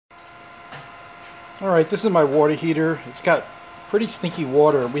Alright, this is my water heater. It's got pretty stinky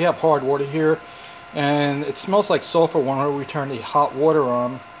water. We have hard water here, and it smells like sulfur when we turn the hot water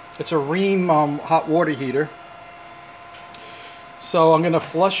on. It's a Rheem hot water heater. So I'm going to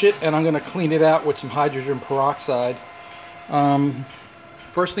flush it and I'm going to clean it out with some hydrogen peroxide.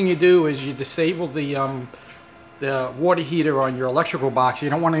 First thing you do is you disable the water heater on your electrical box.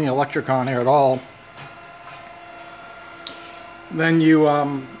 You don't want any electric on there at all. Then you,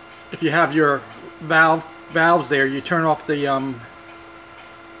 if you have your valves there, you turn off the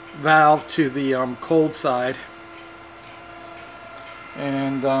valve to the cold side,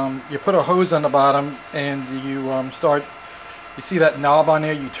 and you put a hose on the bottom, and you you see that knob on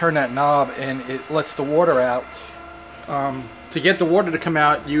there, you turn that knob and it lets the water out. To get the water to come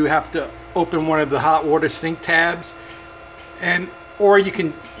out, you have to open one of the hot water sink tabs, or you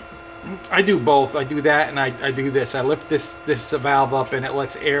can, I do both. I do that and I do this. I lift this valve up and it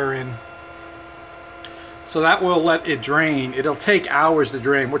lets air in. So that will let it drain. It'll take hours to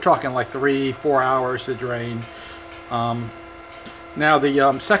drain. We're talking like 3-4 hours to drain. Now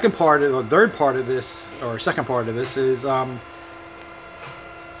the second part, or third part of this, or second part of this is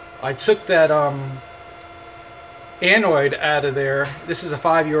I took that Anode out of there. This is a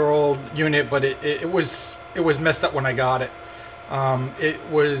 5-year-old unit, but it was messed up when I got it. It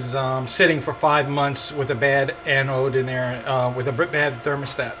was sitting for 5 months with a bad anode in there, with a bad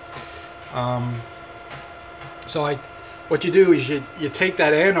thermostat. So what you do is you take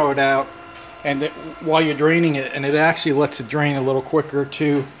that anode out, and while you're draining it, and it actually lets it drain a little quicker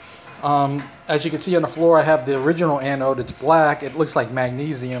too. As you can see on the floor, I have the original anode. It's black. It looks like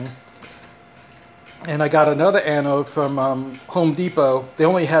magnesium. And I got another anode from Home Depot. They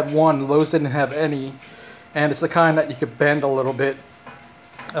only had one. Lowe's didn't have any. And it's the kind that you could bend a little bit.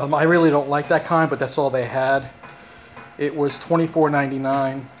 I really don't like that kind, but that's all they had. It was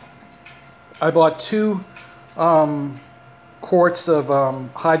 $24.99. I bought 2 quarts of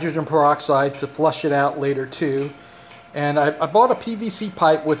hydrogen peroxide to flush it out later too. And I bought a PVC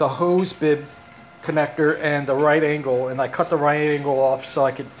pipe with a hose bib connector and a right angle, and I cut the right angle off so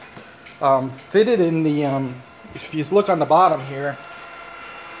I could fit it in the, if you look on the bottom here,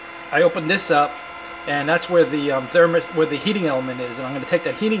 I opened this up, and that's where the where the heating element is, and I'm going to take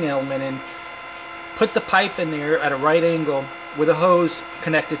that heating element in, put the pipe in there at a right angle with a hose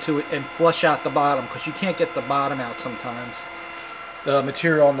connected to it, and flush out the bottom, because you can't get the bottom out sometimes. The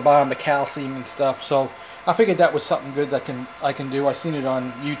material on the bottom, the calcium and stuff. So I figured that was something good that I can do. I seen it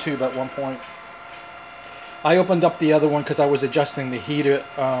on YouTube at one point. I opened up the other one because I was adjusting the heater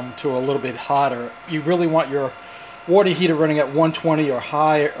to a little bit hotter. You really want your water heater running at 120 or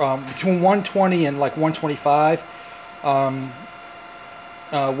higher, between 120 and like 125.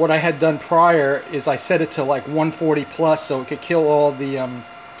 What I had done prior is I set it to like 140 plus, so it could kill all the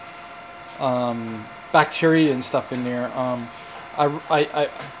bacteria and stuff in there.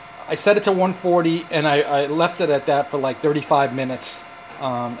 I set it to 140, and I left it at that for like 35 minutes,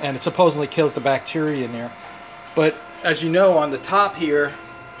 and it supposedly kills the bacteria in there. But as you know, on the top here,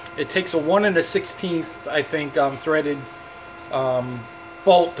 it takes a 1 1/16, I think, threaded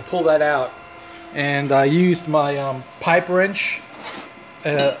bolt to pull that out. And I used my pipe wrench,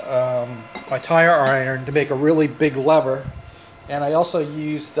 my tire iron, to make a really big lever. And I also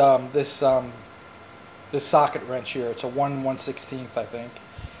used this socket wrench here. It's a 1 1/16, I think.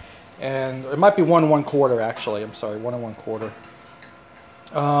 And it might be 1 1/4 actually. I'm sorry, 1 1/4.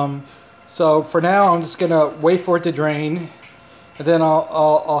 So for now, I'm just gonna wait for it to drain, and then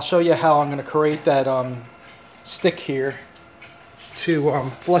I'll show you how I'm gonna create that stick here to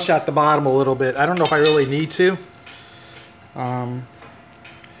flush out the bottom a little bit. I don't know if I really need to.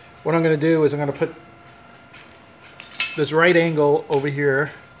 What I'm gonna do is I'm gonna put this right angle over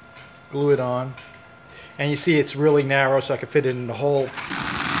here, glue it on, and you see it's really narrow, so I can fit it in the hole.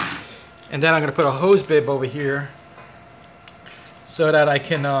 And then I'm gonna put a hose bib over here so that I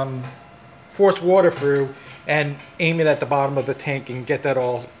can force water through and aim it at the bottom of the tank and get that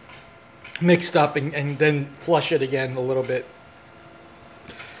all mixed up, and then flush it again a little bit.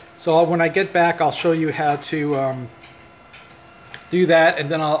 So when I get back, I'll show you how to do that, and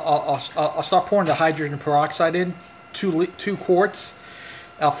then I'll start pouring the hydrogen peroxide in, 2 quarts.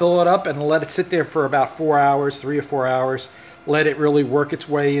 I'll fill it up and let it sit there for about 4 hours, 3 or 4 hours. Let it really work its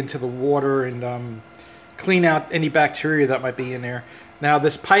way into the water and clean out any bacteria that might be in there. Now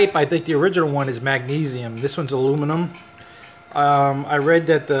this pipe, I think the original one is magnesium. This one's aluminum. I read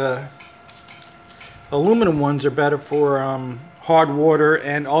that the aluminum ones are better for hard water,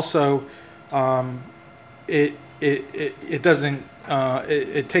 and also it doesn't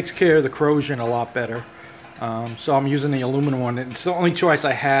it takes care of the corrosion a lot better. So I'm using the aluminum one. It's the only choice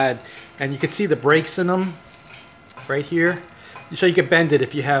I had, and you can see the brakes in them right here. So you can bend it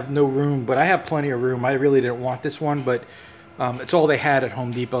if you have no room, but I have plenty of room. I really didn't want this one, but it's all they had at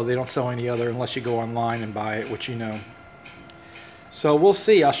Home Depot. They don't sell any other unless you go online and buy it, which you know. So we'll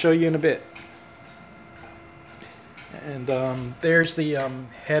see. I'll show you in a bit. And there's the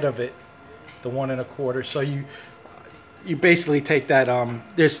head of it, the 1 1/4. So you basically take that.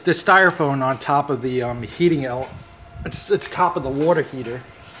 There's the styrofoam on top of the heating element. It's top of the water heater.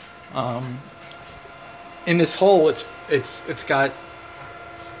 In this hole, it's got,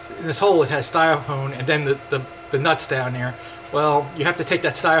 in this hole it has styrofoam, and then the nuts down there. Well, you have to take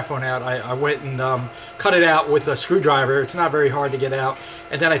that styrofoam out. I went and cut it out with a screwdriver. It's not very hard to get out.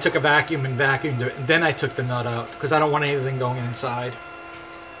 And then I took a vacuum and vacuumed it. And then I took the nut out because I don't want anything going inside.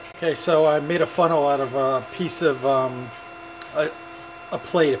 Okay, so I made a funnel out of a piece of a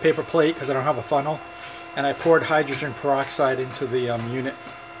plate, a paper plate, because I don't have a funnel. And I poured hydrogen peroxide into the unit.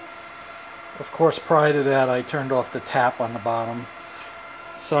 Of course, prior to that, I turned off the tap on the bottom.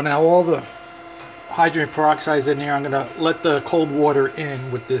 So now all the hydrogen peroxide is in there. I'm going to let the cold water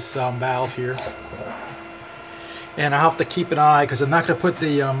in with this valve here. And I'll have to keep an eye because I'm not going to put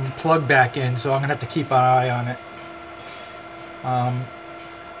the plug back in, so I'm going to have to keep an eye on it.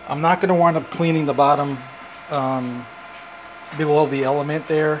 I'm not going to wind up cleaning the bottom below the element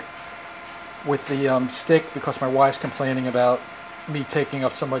there with the stick because my wife's complaining about me taking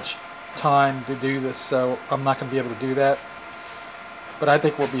up so much time to do this, so I'm not going to be able to do that. But I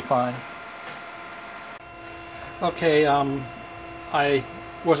think we'll be fine. Okay, I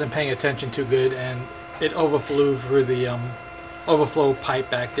wasn't paying attention too good, and it overflew through the overflow pipe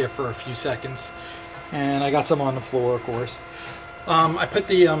back there for a few seconds, and I got some on the floor, of course. I put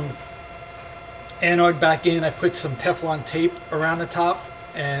the anode back in. I put some Teflon tape around the top,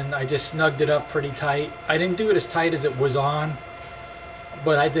 and I just snugged it up pretty tight. I didn't do it as tight as it was on,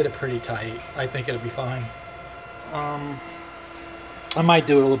 but I did it pretty tight. I think it'll be fine. I might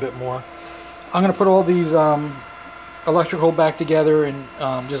do it a little bit more. I'm going to put all these electrical back together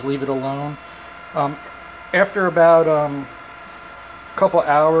and just leave it alone. After about a couple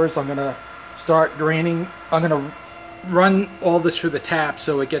hours, I'm going to start draining. I'm going to run all this through the tap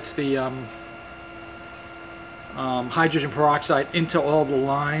so it gets the hydrogen peroxide into all the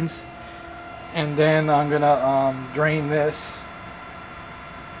lines. And then I'm going to drain this.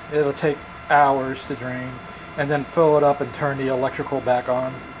 It'll take hours to drain. And then fill it up and turn the electrical back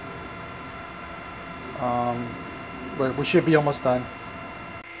on. But we should be almost done.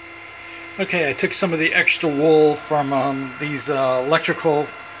 Okay, I took some of the extra wool from these electrical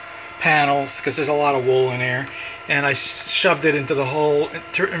panels because there's a lot of wool in there, and I shoved it into the hole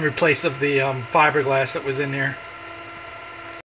in replace of the fiberglass that was in there.